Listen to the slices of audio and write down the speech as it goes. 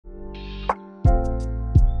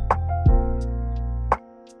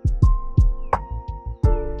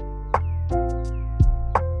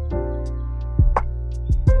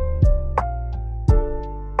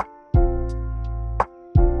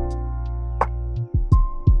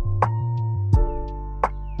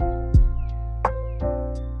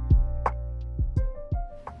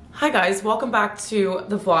Hi guys, welcome back to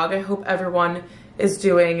the vlog. I hope everyone is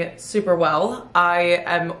doing super well. I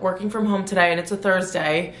am working from home today and it's a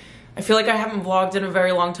Thursday. I feel like I haven't vlogged in a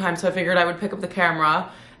very long time, so I figured I would pick up the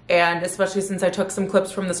camera, and especially since I took some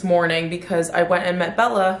clips from this morning because I went and met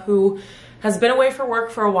Bella, who has been away for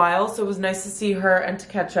work for a while, so it was nice to see her and to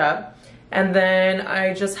catch up. And then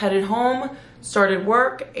I just headed home, started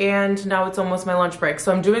work, and now it's almost my lunch break.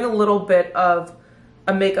 So I'm doing a little bit of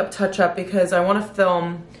a makeup touch-up because I want to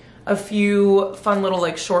film a few fun little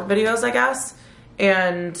like short videos, I guess,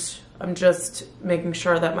 and I'm just making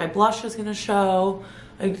sure that my blush is gonna show.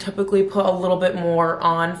 I typically put a little bit more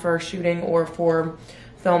on for shooting or for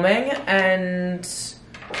filming, and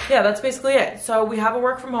yeah, that's basically it. So we have a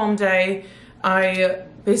work from home day. I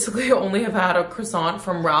basically only have had a croissant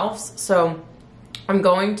from Ralph's, so I'm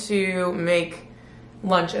going to make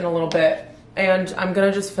lunch in a little bit, and I'm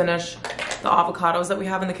gonna just finish the avocados that we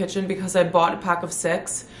have in the kitchen because I bought a pack of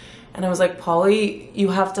 6. And I was like, Polly, you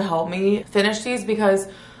have to help me finish these because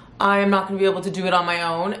I am not gonna be able to do it on my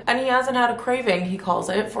own. And he hasn't had a craving, he calls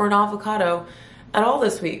it, for an avocado at all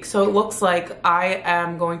this week. So it looks like I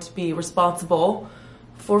am going to be responsible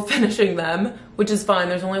for finishing them, which is fine.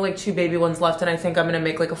 There's only like 2 baby ones left, and I think I'm gonna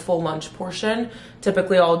make like a full lunch portion.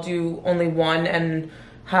 Typically I'll do only one and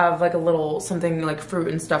have like a little something like fruit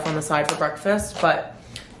and stuff on the side for breakfast. But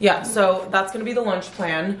yeah, so that's gonna be the lunch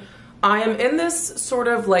plan. I am in this sort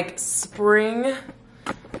of like spring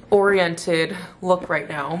oriented look right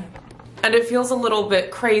now, and it feels a little bit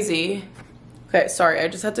crazy. Okay, sorry, I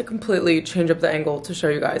just had to completely change up the angle to show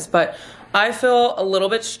you guys, but I feel a little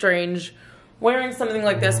bit strange wearing something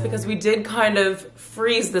like this because we did kind of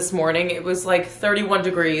freeze this morning. It was like 31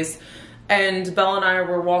 degrees, and Bella and I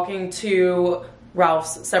were walking to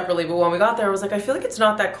Ralph's separately, but when we got there I was like, I feel like it's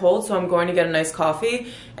not that cold, so I'm going to get a nice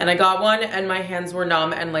coffee, and I got one and my hands were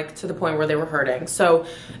numb and like to the point where they were hurting. So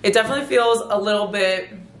it definitely feels a little bit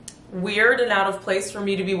weird and out of place for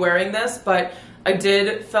me to be wearing this, but I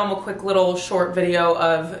did film a quick little short video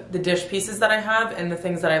of the dish pieces that I have and the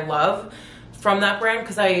things that I love from that brand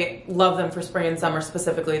because I love them for spring and summer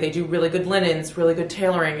specifically. They do really good linens, really good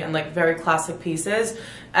tailoring, and like very classic pieces,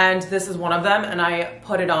 and this is one of them. And I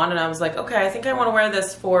put it on and I was like, okay, I think I want to wear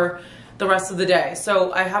this for the rest of the day.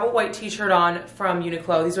 So I have a white t-shirt on from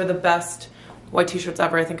Uniqlo. These are the best white t-shirts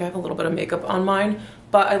ever. I think I have a little bit of makeup on mine,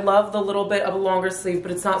 but I love the little bit of a longer sleeve,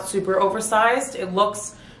 but it's not super oversized. It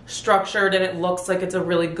looks structured and it looks like it's a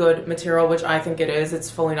really good material, which I think it is.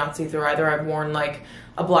 It's fully not see-through either. I've worn like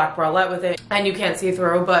a black bralette with it and you can't see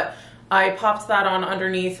through, but I popped that on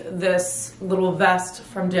underneath this little vest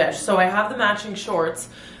from Dish. So I have the matching shorts,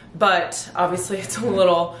 but obviously it's a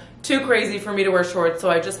little too crazy for me to wear shorts, so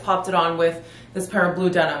I just popped it on with this pair of blue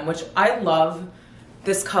denim, which I love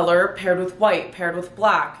this color paired with white, paired with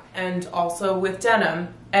black, and also with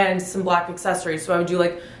denim and some black accessories. So I would do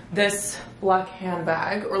like this black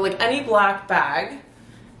handbag or like any black bag,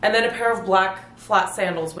 and then a pair of black flat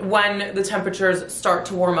sandals when the temperatures start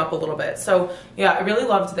to warm up a little bit. So yeah, I really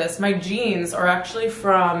loved this. My jeans are actually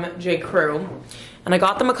from J. Crew, and I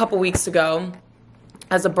got them a couple weeks ago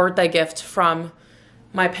as a birthday gift from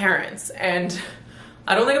my parents, and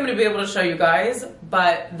I don't think I'm gonna be able to show you guys,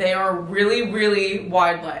 but they are really, really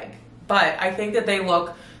wide leg. But I think that they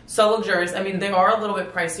look so luxurious. I mean, they are a little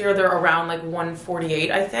bit pricier. They're around like $148,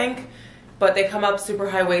 I think, but they come up super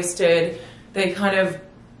high-waisted. They kind of,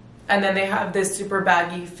 and then they have this super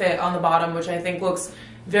baggy fit on the bottom, which I think looks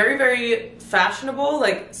very, very fashionable.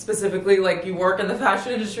 Like specifically, like you work in the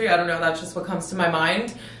fashion industry. I don't know, that's just what comes to my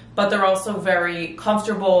mind. But they're also very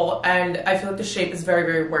comfortable, and I feel like the shape is very,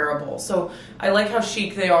 very wearable. So I like how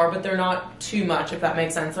chic they are, but they're not too much, if that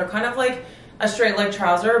makes sense. They're kind of like a straight leg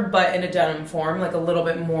trouser, but in a denim form, like a little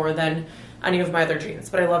bit more than any of my other jeans.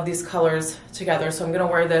 But I love these colors together, so I'm gonna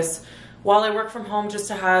wear this while I work from home just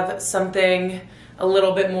to have something a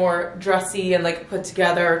little bit more dressy and like put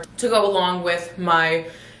together to go along with my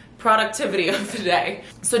productivity of the day.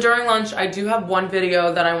 So during lunch, I do have one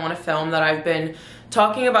video that I wanna film that I've been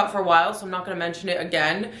talking about for a while, so I'm not gonna mention it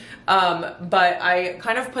again, but I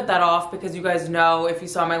kind of put that off because you guys know, if you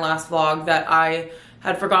saw my last vlog, that I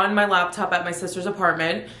had forgotten my laptop at my sister's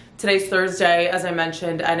apartment. Today's Thursday, as I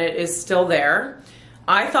mentioned, and it is still there.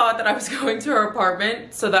 I thought that I was going to her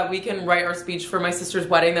apartment so that we can write our speech for my sister's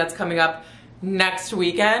wedding that's coming up next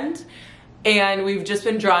weekend, and we've just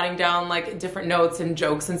been jotting down like different notes and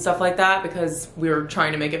jokes and stuff like that because we were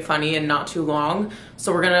trying to make it funny and not too long.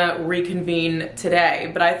 So we're gonna reconvene today,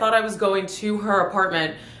 but I thought I was going to her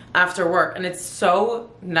apartment after work, and it's so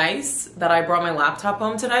nice that I brought my laptop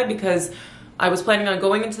home today because I was planning on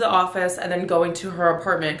going into the office and then going to her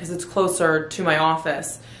apartment because it's closer to my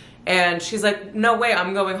office. And she's like, no way,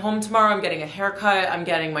 I'm going home tomorrow, I'm getting a haircut, I'm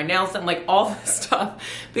getting my nails done, like all this stuff,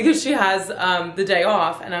 because she has the day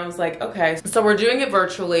off. And I was like, okay. So we're doing it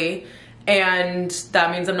virtually, and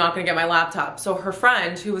that means I'm not gonna get my laptop. So her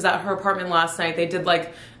friend who was at her apartment last night, they did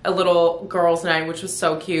like a little girls' night, which was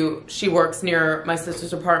so cute. She works near my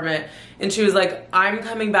sister's apartment, and she was like, I'm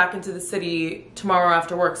coming back into the city tomorrow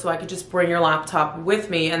after work, so I could just bring your laptop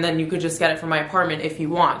with me, and then you could just get it from my apartment if you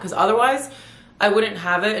want, because otherwise I wouldn't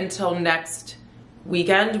have it until next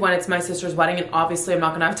weekend when it's my sister's wedding, and obviously I'm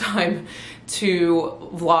not gonna have time to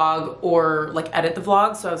vlog or like edit the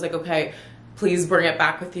vlog. So I was like, okay, please bring it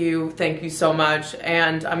back with you. Thank you so much.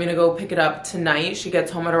 And I'm gonna go pick it up tonight. She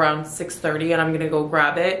gets home at around 6:30, and I'm gonna go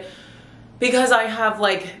grab it because I have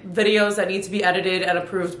like videos that need to be edited and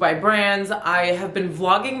approved by brands. I have been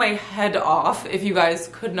vlogging my head off, if you guys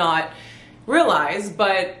could not realize,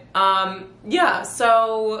 but yeah,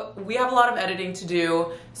 so we have a lot of editing to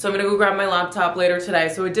do. So I'm gonna go grab my laptop later today.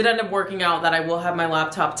 So it did end up working out that I will have my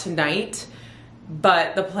laptop tonight,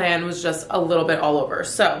 but the plan was just a little bit all over.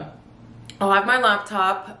 So I'll have my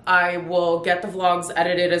laptop. I will get the vlogs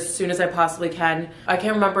edited as soon as I possibly can. I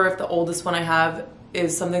can't remember if the oldest one I have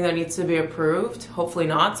is something that needs to be approved. Hopefully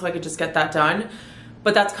not, so I could just get that done.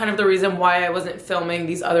 But that's kind of the reason why I wasn't filming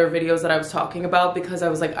these other videos that I was talking about, because I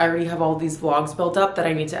was like, I already have all these vlogs built up that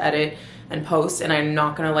I need to edit and post, and I'm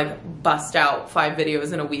not gonna like bust out 5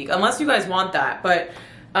 videos in a week, unless you guys want that. But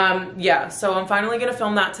yeah, so I'm finally gonna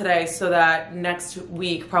film that today so that next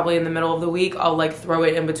week, probably in the middle of the week, I'll like throw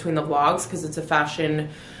it in between the vlogs because it's a fashion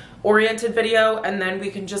oriented video, and then we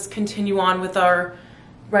can just continue on with our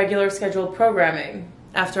regular scheduled programming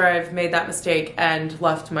after I've made that mistake and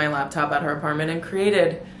left my laptop at her apartment and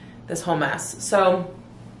created this whole mess. So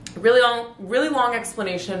really long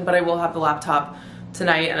explanation, but I will have the laptop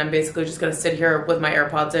tonight, and I'm basically just gonna sit here with my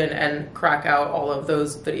AirPods in and crack out all of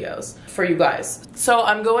those videos for you guys. So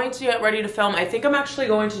I'm going to get ready to film. I think I'm actually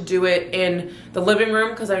going to do it in the living room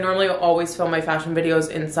because I normally always film my fashion videos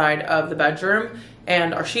inside of the bedroom,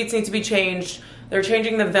 and our sheets need to be changed. They're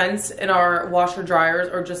changing the vents in our washer dryers,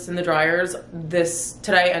 or just in the dryers,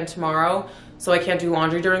 today and tomorrow. So I can't do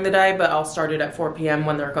laundry during the day, but I'll start it at 4 p.m.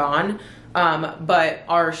 when they're gone. But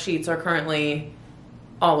our sheets are currently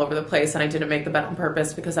all over the place, and I didn't make the bed on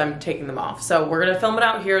purpose because I'm taking them off. So we're gonna film it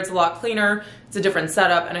out here. It's a lot cleaner. It's a different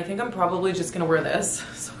setup, and I think I'm probably just gonna wear this.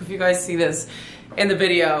 So if you guys see this in the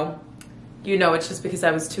video, you know it's just because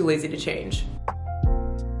I was too lazy to change.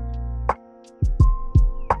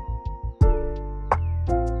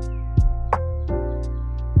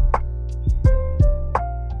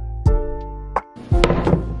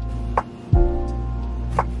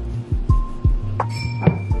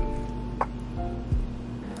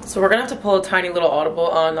 So we're gonna have to pull a tiny little audible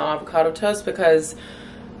on the avocado toast because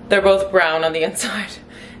they're both brown on the inside.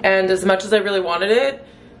 And as much as I really wanted it,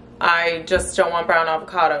 I just don't want brown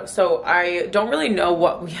avocado. So I don't really know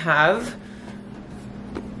what we have.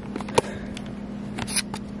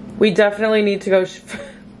 We definitely need to go,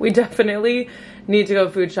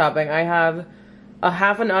 food shopping. I have a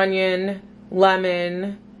half an onion,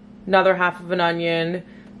 lemon, another half of an onion,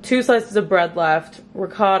 2 slices of bread left,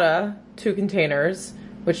 ricotta, 2 containers,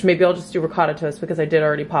 which maybe I'll just do ricotta toast because I did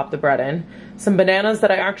already pop the bread in. Some bananas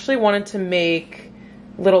that I actually wanted to make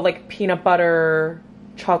little like peanut butter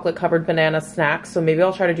chocolate covered banana snacks, so maybe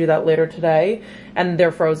I'll try to do that later today. And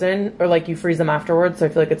they're frozen, or like you freeze them afterwards, so I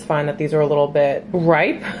feel like it's fine that these are a little bit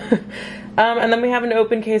ripe. And then we have an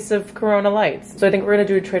open case of Corona Lights. So I think we're gonna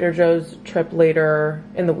do a Trader Joe's trip later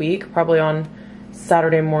in the week, probably on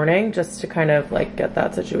Saturday morning, just to kind of like get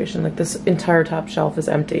that situation. Like this entire top shelf is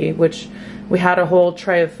empty, which we had a whole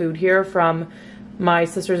tray of food here from my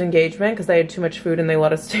sister's engagement because they had too much food and they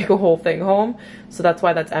let us take a whole thing home. So that's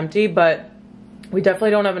why that's empty, but we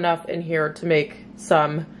definitely don't have enough in here to make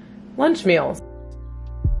some lunch meals.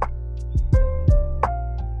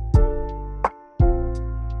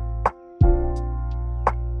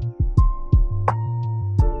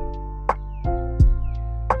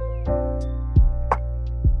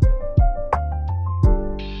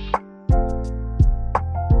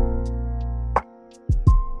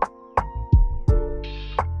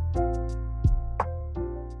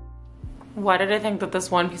 Why did I think that this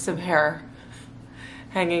one piece of hair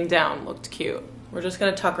hanging down looked cute? We're just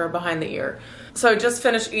gonna tuck her behind the ear. So I just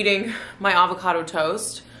finished eating my avocado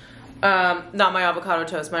toast. Not my avocado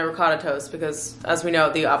toast, my ricotta toast, because as we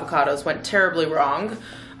know, the avocados went terribly wrong.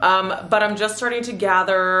 But I'm just starting to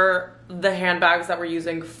gather the handbags that we're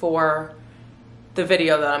using for the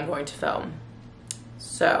video that I'm going to film.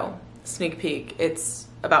 So, sneak peek, it's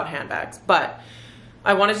about handbags. But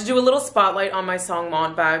I wanted to do a little spotlight on my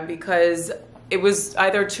Songmont bag because it was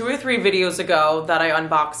either 2 or 3 videos ago that I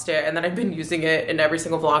unboxed it, and then I've been using it in every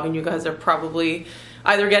single vlog, and you guys are probably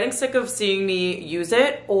either getting sick of seeing me use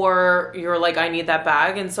it or you're like, I need that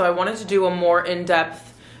bag. And so I wanted to do a more in-depth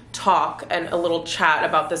talk and a little chat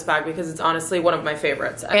about this bag because it's honestly one of my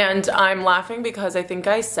favorites. And I'm laughing because I think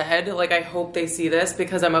I said, like, I hope they see this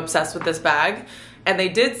because I'm obsessed with this bag. And they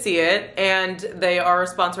did see it, and they are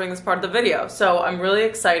sponsoring this part of the video. So I'm really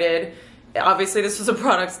excited. Obviously, this was a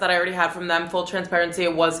product that I already had from them. Full transparency,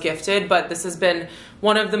 it was gifted, but this has been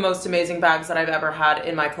one of the most amazing bags that I've ever had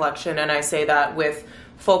in my collection, and I say that with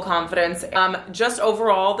full confidence. Just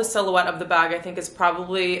overall, the silhouette of the bag I think is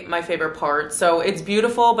probably my favorite part. So it's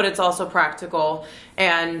beautiful, but it's also practical,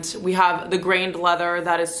 and we have the grained leather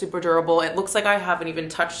that is super durable. It looks like I haven't even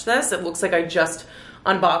touched this. It looks like I just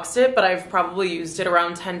unboxed it, but I've probably used it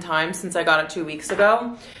around 10 times since I got it 2 weeks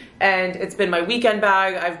ago. And it's been my weekend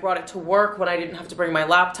bag. I've brought it to work when I didn't have to bring my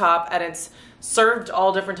laptop, and it's served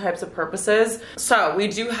all different types of purposes. So we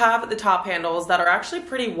do have the top handles that are actually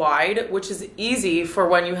pretty wide, which is easy for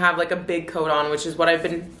when you have like a big coat on, which is what I've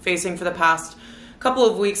been facing for the past couple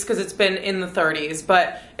of weeks because it's been in the 30s,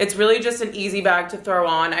 but it's really just an easy bag to throw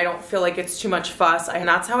on. I don't feel like it's too much fuss, and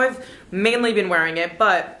that's how I've mainly been wearing it.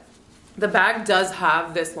 But the bag does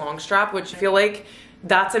have this long strap, which I feel like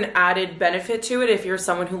that's an added benefit to it if you're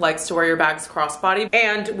someone who likes to wear your bags crossbody.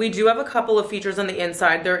 And we do have a couple of features on the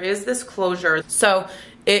inside. There is this closure, so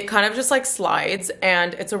it kind of just like slides,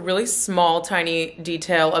 and it's a really small tiny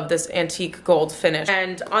detail of this antique gold finish.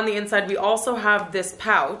 And on the inside we also have this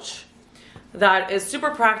pouch that is super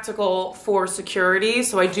practical for security.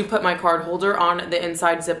 So I do put my card holder on the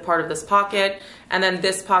inside zip part of this pocket, and then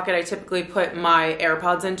this pocket I typically put my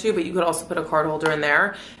AirPods into, but you could also put a card holder in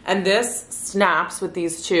there. And this snaps with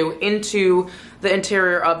these two into the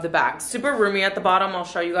interior of the bag. Super roomy at the bottom. I'll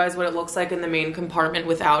show you guys what it looks like in the main compartment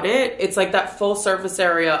without it. It's like that full surface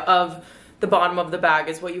area of the bottom of the bag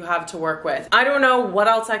is what you have to work with. I don't know what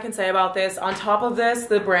else I can say about this. On top of this,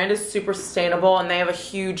 the brand is super sustainable, and they have a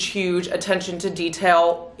huge attention to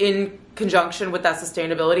detail in conjunction with that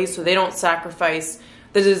sustainability, so they don't sacrifice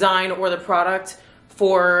the design or the product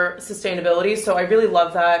for sustainability. So I really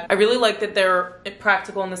love that. I really like that they're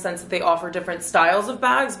practical in the sense that they offer different styles of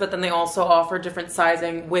bags, but then they also offer different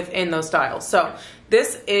sizing within those styles. So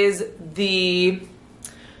this is the,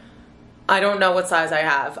 I don't know what size I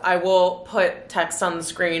have. I will put text on the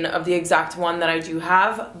screen of the exact one that I do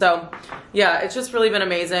have, though. Yeah, it's just really been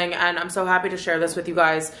amazing, and I'm so happy to share this with you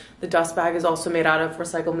guys. The dust bag is also made out of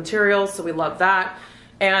recycled materials, so we love that.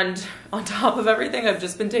 And on top of everything, I've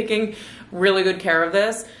just been taking really good care of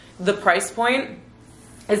this. The price point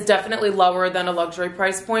is definitely lower than a luxury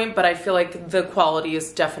price point, but I feel like the quality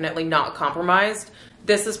is definitely not compromised.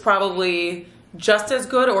 This is probably just as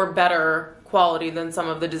good or better quality than some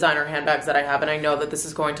of the designer handbags that I have, and I know that this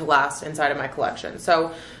is going to last inside of my collection.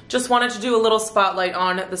 So just wanted to do a little spotlight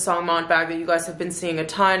on the Songmont bag that you guys have been seeing a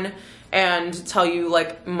ton, and tell you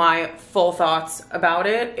like my full thoughts about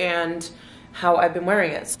it and how I've been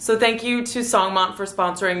wearing it. So thank you to Songmont for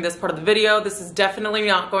sponsoring this part of the video. This is definitely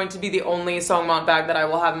not going to be the only Songmont bag that I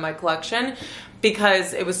will have in my collection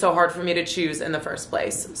because it was so hard for me to choose in the first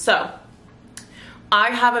place. So I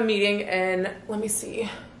have a meeting in, let me see.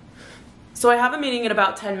 So I have a meeting in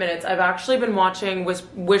about 10 minutes. I've actually been watching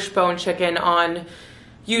Wishbone Chicken on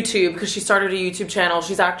YouTube because she started a YouTube channel.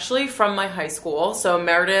 She's actually from my high school. So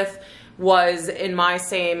Meredith was in my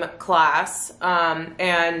same class,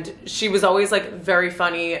 and she was always like very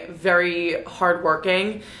funny, very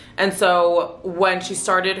hardworking. And so when she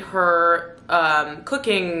started her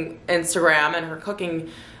cooking Instagram and her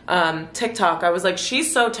cooking TikTok, I was like,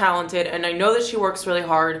 she's so talented, and I know that she works really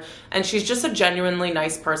hard, and she's just a genuinely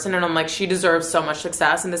nice person, and I'm like, she deserves so much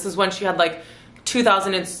success. And this is when she had like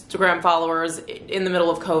 2,000 Instagram followers in the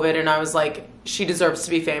middle of COVID, and I was like, she deserves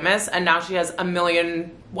to be famous. And now she has 1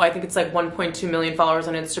 million, well, I think it's like 1.2 million followers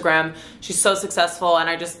on Instagram. She's so successful, and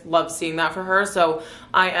I just love seeing that for her. So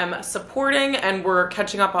I am supporting, and we're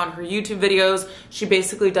catching up on her YouTube videos. She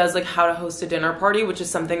basically does like how to host a dinner party, which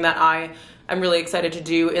is something that I'm really excited to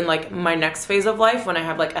do in like my next phase of life when I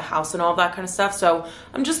have like a house and all that kind of stuff. So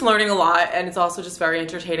I'm just learning a lot, and it's also just very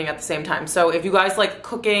entertaining at the same time. So if you guys like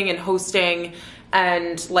cooking and hosting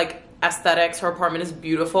and like aesthetics, her apartment is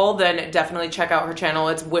beautiful, then definitely check out her channel.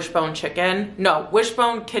 It's Wishbone Chicken. No,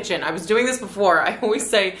 Wishbone Kitchen. I was doing this before. I always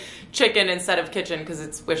say chicken instead of kitchen because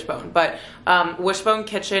it's Wishbone. But Wishbone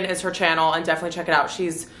Kitchen is her channel, and definitely check it out.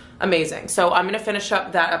 She's amazing. So I'm going to finish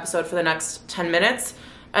up that episode for the next 10 minutes.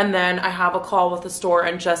 And then I have a call with the store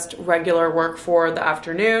and just regular work for the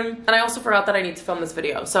afternoon. And I also forgot that I need to film this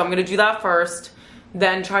video. So I'm gonna do that first.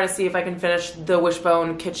 then try to see if I can finish the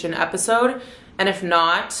Wishbone Kitchen episode. And if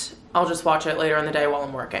not, I'll just watch it later in the day while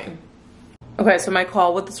I'm working. Okay, so my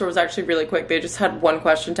call with the store was actually really quick. They just had one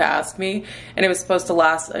question to ask me, and it was supposed to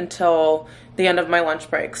last until the end of my lunch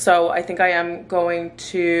break. So I think I am going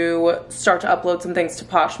to start to upload some things to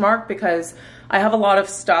Poshmark because I have a lot of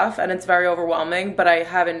stuff and it's very overwhelming, but I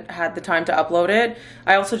haven't had the time to upload it.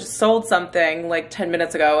 I also just sold something like 10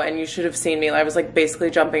 minutes ago, and you should have seen me. I was like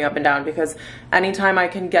basically jumping up and down because anytime I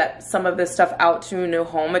can get some of this stuff out to a new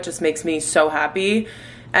home, it just makes me so happy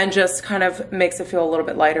and just kind of makes it feel a little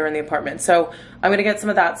bit lighter in the apartment. So I'm gonna get some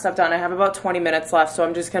of that stuff done. I have about 20 minutes left, so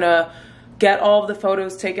I'm just gonna get all of the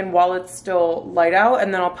photos taken while it's still light out,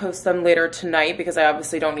 and then I'll post them later tonight because I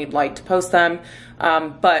obviously don't need light to post them.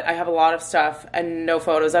 But I have a lot of stuff and no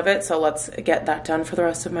photos of it, so let's get that done for the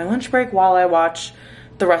rest of my lunch break while I watch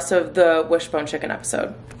the rest of the Wishbone Chicken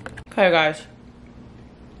episode. Okay guys,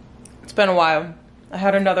 it's been a while. I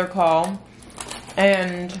had another call,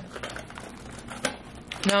 and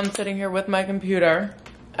now I'm sitting here with my computer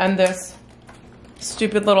and this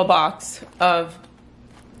stupid little box of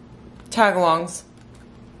tag-alongs.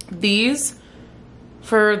 These,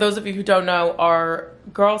 for those of you who don't know, are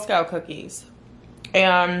Girl Scout cookies.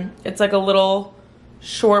 And it's like a little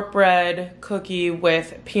shortbread cookie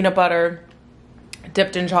with peanut butter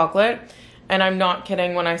dipped in chocolate. And I'm not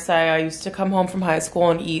kidding when I say I used to come home from high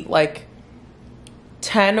school and eat like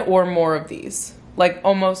 10 or more of these. Like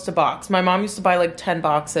almost a box. My mom used to buy like 10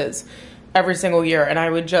 boxes every single year, and I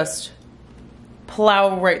would just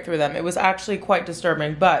plow right through them. It was actually quite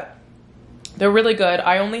disturbing, but they're really good.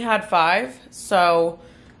 I only had 5, so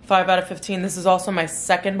 5 out of 15. This is also my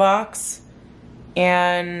second box,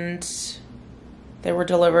 and they were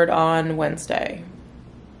delivered on Wednesday.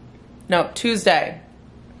 No, Tuesday,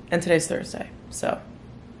 and today's Thursday, so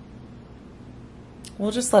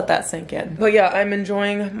we'll just let that sink in. But yeah, I'm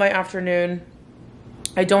enjoying my afternoon.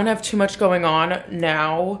 I don't have too much going on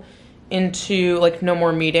now into like no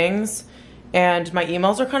more meetings, and my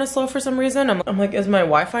emails are kind of slow for some reason. I'm like, is my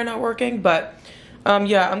Wi-Fi not working? But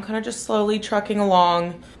yeah, I'm kind of just slowly trucking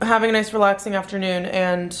along, having a nice relaxing afternoon,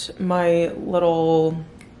 and my little,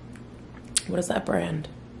 what is that brand?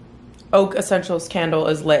 Oak Essentials candle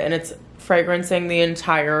is lit, and it's fragrancing the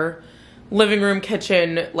entire living room,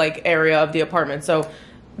 kitchen like area of the apartment. So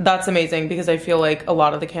that's amazing because I feel like a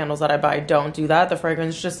lot of the candles that I buy don't do that. The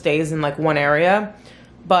fragrance just stays in like one area.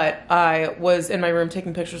 But I was in my room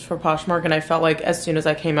taking pictures for Poshmark, and I felt like as soon as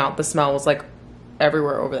I came out, the smell was like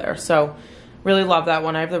everywhere over there. So really love that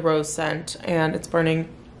one. I have the rose scent, and it's burning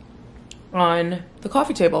on the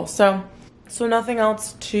coffee table. So nothing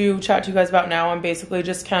else to chat to you guys about now. I'm basically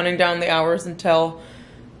just counting down the hours until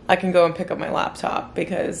I can go and pick up my laptop,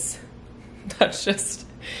 because that's just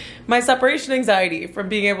my separation anxiety from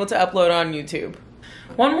being able to upload on YouTube.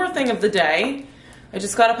 One more thing of the day. I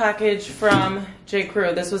just got a package from J.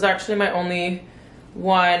 Crew. This was actually my only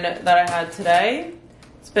one that I had today.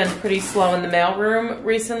 It's been pretty slow in the mailroom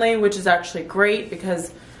recently, which is actually great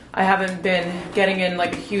because I haven't been getting in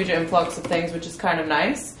like a huge influx of things, which is kind of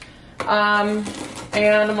nice. And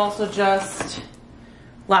I'm also just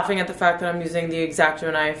laughing at the fact that I'm using the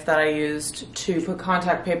X-Acto knife that I used to put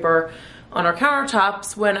contact paper on our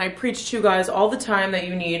countertops when I preach to you guys all the time that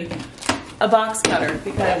you need a box cutter,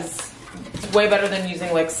 because it's way better than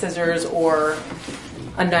using like scissors or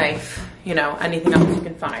a knife, you know, anything else you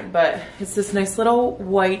can find. But it's this nice little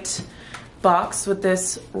white box with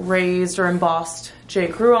this raised or embossed J.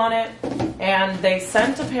 Crew on it, and they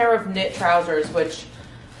sent a pair of knit trousers, which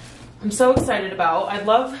I'm so excited about. I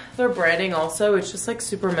love their branding also. It's just like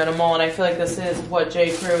super minimal, and I feel like this is what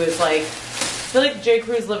J. Crew is like. I feel like J.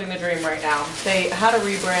 Crew is living the dream right now. They had a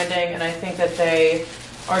rebranding, and I think that they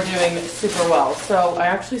are doing super well. So I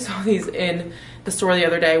actually saw these in the store the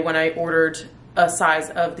other day when I ordered a size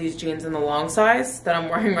of these jeans in the long size that I'm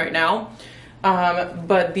wearing right now.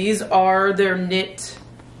 But these are their knit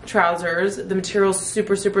trousers. The material's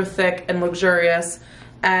super, super thick and luxurious,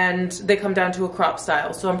 and they come down to a crop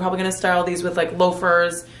style. So I'm probably gonna style these with like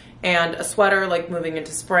loafers and a sweater, like moving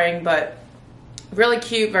into spring, but really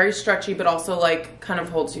cute, very stretchy, but also like kind of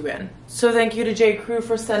holds you in. So thank you to J. Crew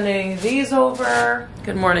for sending these over.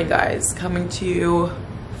 Good morning, guys. Coming to you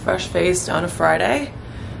fresh-faced on a Friday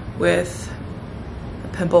with a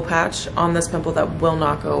pimple patch on this pimple that will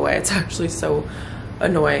not go away. It's actually so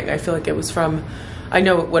annoying. I feel like it was from, I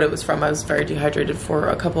know what it was from. I was very dehydrated for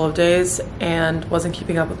a couple of days and wasn't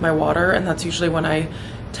keeping up with my water, and that's usually when I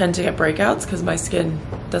tend to get breakouts because my skin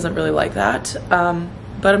doesn't really like that.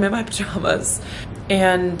 But I'm in my pajamas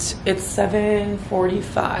and it's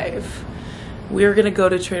 7:45. We're gonna go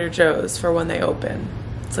to Trader Joe's for when they open.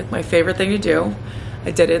 It's like my favorite thing to do.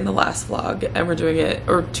 I did it in the last vlog and we're doing it,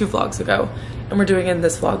 or 2 vlogs ago, and we're doing it in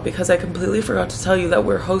this vlog because I completely forgot to tell you that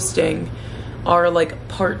we're hosting our like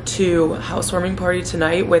part 2 housewarming party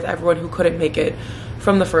tonight with everyone who couldn't make it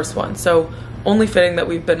from the first one. So only fitting that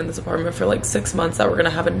we've been in this apartment for like 6 months that we're gonna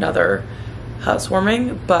have another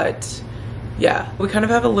housewarming. But yeah, we kind of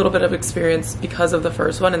have a little bit of experience because of the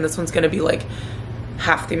first one, and this one's gonna be like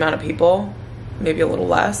half the amount of people, maybe a little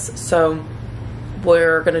less. So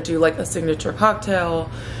we're gonna do like a signature cocktail.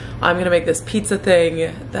 I'm gonna make this pizza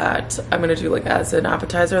thing that I'm gonna do like as an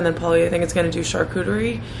appetizer, and then Polly I think is gonna do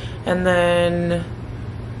charcuterie, and then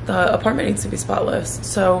the apartment needs to be spotless.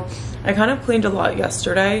 So I kind of cleaned a lot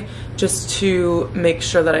yesterday just to make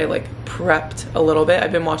sure that I like prepped a little bit.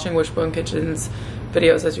 I've been watching Wishbone Kitchen's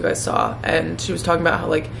videos, as you guys saw, and she was talking about how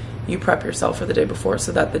like you prep yourself for the day before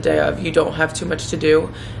so that the day of you don't have too much to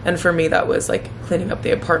do. And for me that was like cleaning up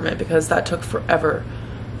the apartment because that took forever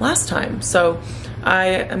last time. So I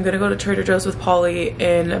am gonna go to Trader Joe's with Polly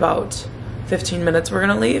in about 15 minutes. We're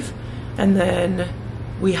gonna leave, and then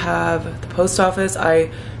we have the post office.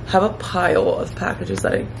 I have a pile of packages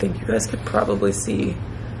that I think you guys could probably see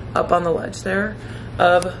up on the ledge there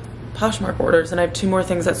of Poshmark orders, and I have 2 more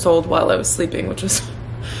things that sold while I was sleeping, which was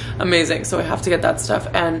amazing. So I have to get that stuff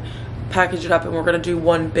and package it up, and we're gonna do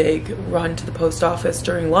one big run to the post office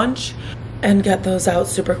during lunch and get those out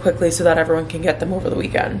super quickly so that everyone can get them over the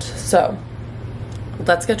weekend. So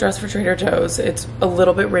let's get dressed for Trader Joe's. It's a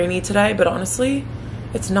little bit rainy today, but honestly,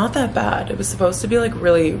 it's not that bad. It was supposed to be like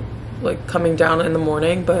really like coming down in the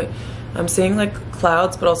morning, but I'm seeing like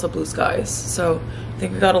clouds but also blue skies. So I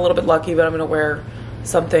think we got a little bit lucky, but I'm gonna wear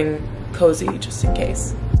something cozy just in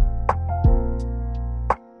case.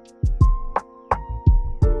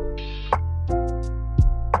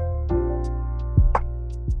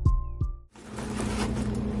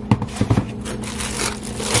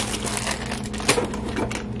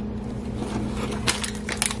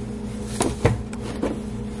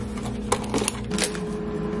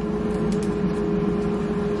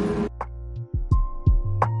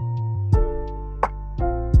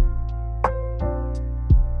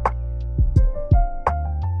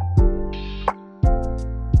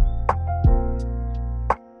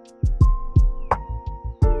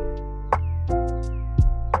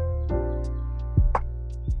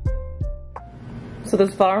 So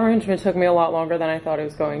this flower arrangement took me a lot longer than I thought it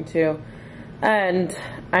was going to. And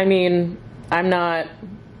I mean, I'm not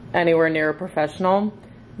anywhere near a professional.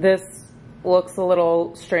 This looks a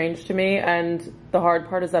little strange to me, and the hard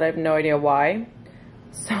part is that I have no idea why.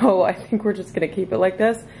 So I think we're just gonna keep it like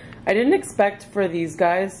this. I didn't expect for these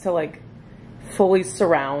guys to like fully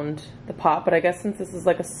surround the pot, but I guess since this is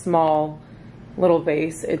like a small little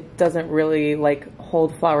vase, it doesn't really like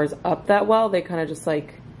hold flowers up that well. They kind of just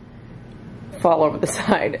like fall over the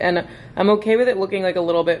side, and I'm okay with it looking like a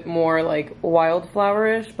little bit more like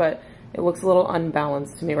wildflower-ish, but it looks a little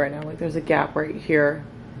unbalanced to me right now. Like there's a gap right here,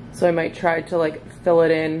 so I might try to like fill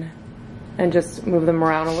it in and just move them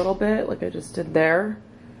around a little bit like I just did there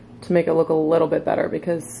to make it look a little bit better,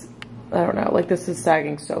 because I don't know, like this is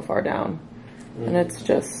sagging so far down and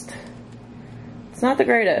it's not the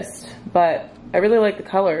greatest, but I really like the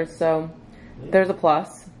colors, so there's a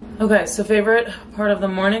plus. Okay, so favorite part of the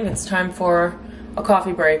morning, it's time for a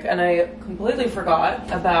coffee break, and I completely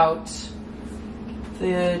forgot about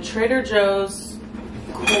the Trader Joe's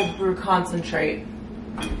cold brew concentrate.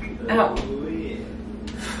 Ow.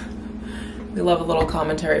 We love a little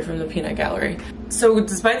commentary from the peanut gallery. So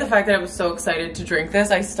despite the fact that I was so excited to drink this,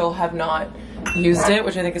 I still have not used it,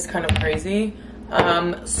 which I think is kind of crazy.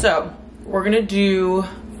 So we're gonna do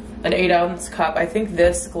an 8-ounce cup. I think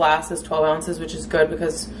this glass is 12 ounces, which is good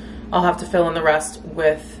because I'll have to fill in the rest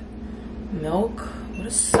with milk.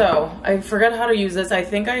 So I forgot how to use this. I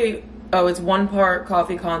think it's 1 part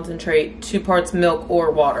coffee concentrate, 2 parts milk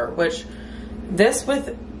or water, which this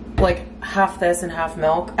with like half this and half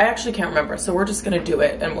milk, I actually can't remember. So we're just gonna do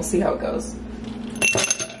it and we'll see how it goes.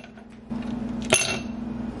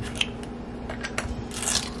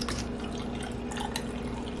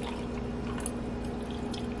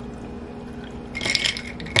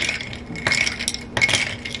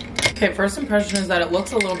 Okay, first impression is that it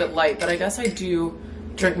looks a little bit light, but I guess I do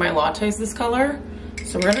drink my lattes this color.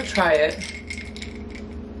 So we're gonna try it.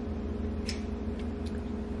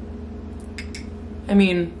 I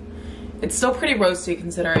mean, it's still pretty roasty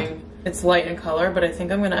considering it's light in color, but I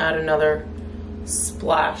think I'm gonna add another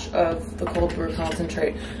splash of the cold brew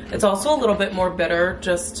concentrate. It's also a little bit more bitter,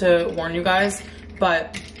 just to warn you guys,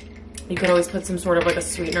 but you could always put some sort of like a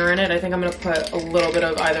sweetener in it. I think I'm gonna put a little bit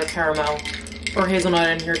of either caramel or hazelnut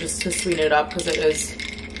in here just to sweeten it up, because it is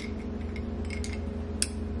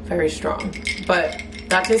very strong, but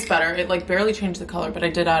that tastes better. It like barely changed the color, but I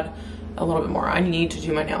did add a little bit more. I need to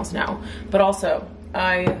do my nails now. But also,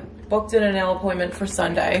 I booked in a nail appointment for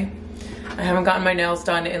Sunday. I haven't gotten my nails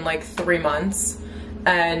done in like 3 months.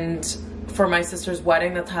 And for my sister's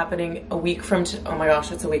wedding that's happening a week from, oh my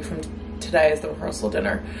gosh, it's a week from today is the rehearsal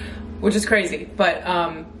dinner, which is crazy. But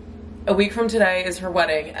a week from today is her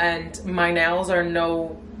wedding, and my nails are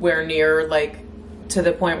nowhere near like to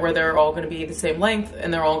the point where they're all gonna be the same length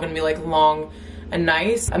and they're all gonna be like long and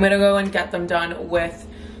nice. I'm gonna go and get them done with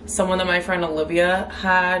someone that my friend Olivia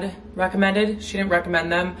had recommended. She didn't recommend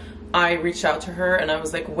them. I reached out to her and I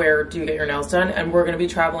was like, where do you get your nails done? And we're gonna be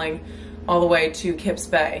traveling all the way to Kips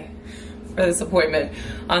Bay for this appointment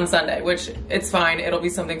on Sunday, which it's fine. It'll be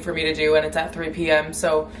something for me to do, and it's at 3 p.m.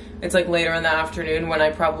 So it's like later in the afternoon when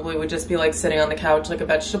I probably would just be like sitting on the couch like a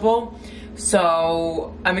vegetable.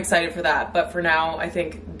 So I'm excited for that. But for now, I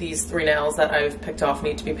think these 3 nails that I've picked off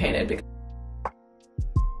need to be painted because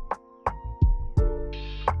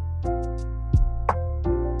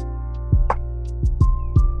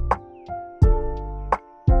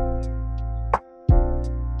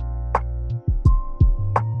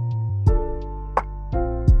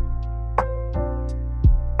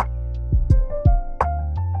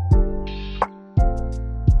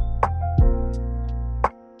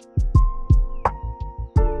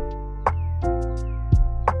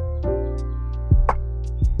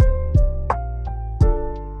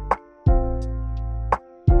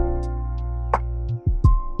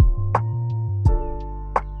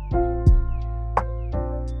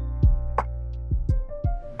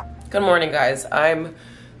Good morning, guys. I'm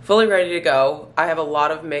fully ready to go. I have a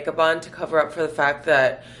lot of makeup on to cover up for the fact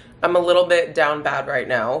that I'm a little bit down bad right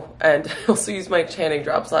now, and I also used my tanning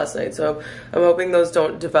drops last night, so I'm hoping those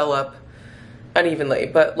don't develop unevenly.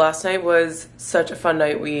 But last night was such a fun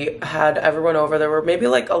night. We had everyone over. There were maybe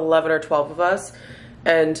like 11 or 12 of us,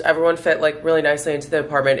 and everyone fit like really nicely into the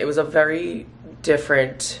apartment. It was a very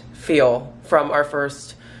different feel from our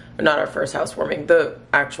first, not our first housewarming, the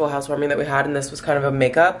actual housewarming that we had, and this was kind of a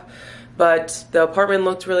makeup. But the apartment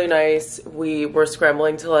looked really nice. We were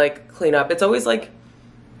scrambling to like clean up. It's always like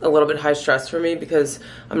a little bit high stress for me because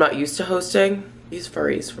I'm not used to hosting. These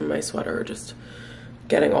furries from my sweater are just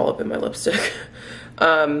getting all up in my lipstick.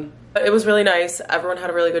 But it was really nice. Everyone had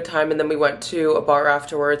a really good time, and then we went to a bar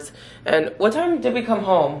afterwards. And what time did we come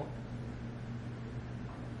home?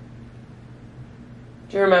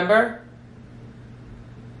 Do you remember?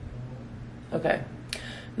 Okay.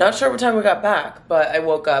 Not sure what time we got back, but I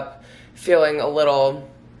woke up feeling a little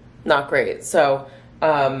not great. So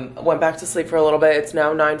went back to sleep for a little bit. It's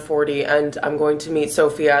now 9:40 and I'm going to meet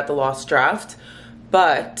Sophia at the Lost Draft.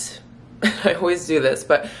 But I always do this,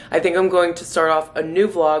 but I think I'm going to start off a new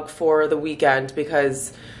vlog for the weekend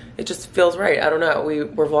because it just feels right. I don't know. We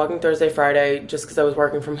were vlogging Thursday, Friday just because I was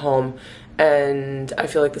working from home, and I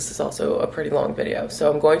feel like this is also a pretty long video.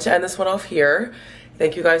 So I'm going to end this one off here.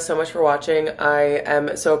 Thank you guys so much for watching. I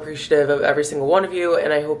am so appreciative of every single one of you,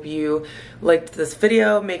 and I hope you liked this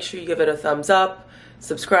video. Make sure you give it a thumbs up,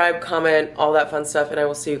 subscribe, comment, all that fun stuff, and I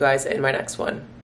will see you guys in my next one.